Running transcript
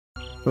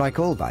Like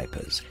all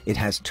vipers, it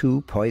has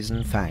two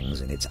poison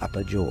fangs in its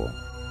upper jaw.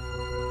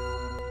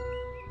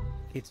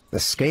 The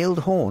scaled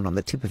horn on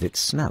the tip of its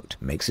snout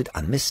makes it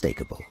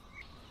unmistakable.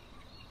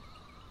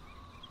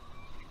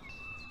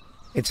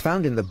 It's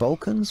found in the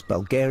Balkans,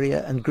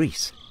 Bulgaria and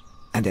Greece,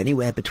 and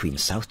anywhere between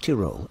South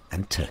Tyrol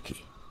and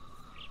Turkey.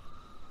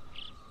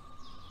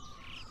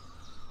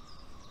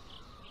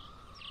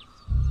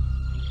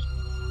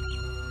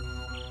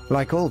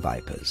 Like all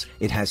vipers,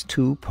 it has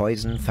two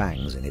poison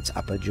fangs in its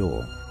upper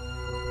jaw.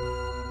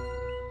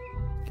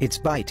 Its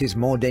bite is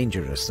more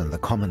dangerous than the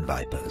common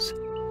vipers,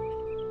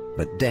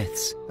 but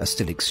deaths are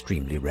still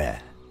extremely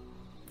rare.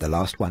 The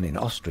last one in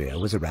Austria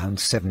was around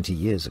 70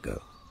 years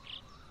ago.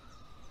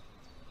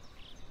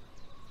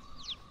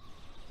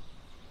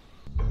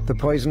 The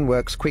poison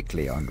works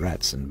quickly on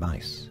rats and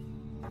mice.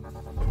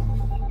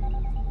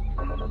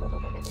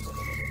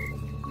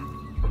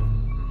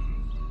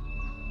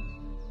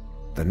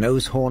 The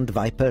nose-horned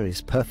viper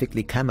is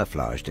perfectly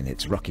camouflaged in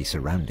its rocky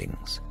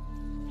surroundings.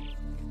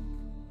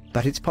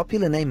 But its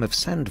popular name of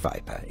sand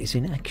viper is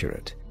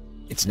inaccurate.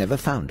 It's never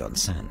found on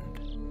sand.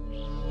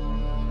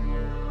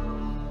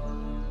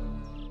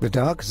 The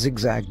dark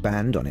zigzag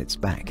band on its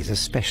back is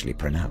especially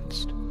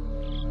pronounced.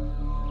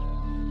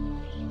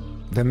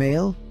 The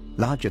male,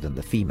 larger than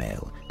the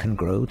female, can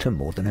grow to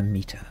more than 1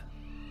 meter.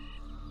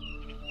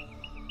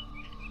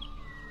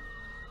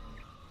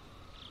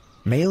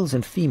 Males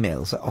and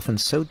females are often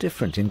so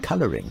different in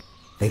coloring,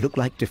 they look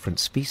like different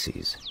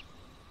species.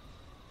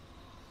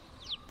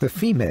 The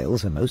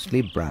females are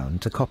mostly brown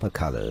to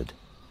copper-colored,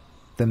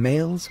 the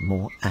males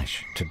more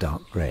ash to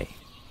dark grey.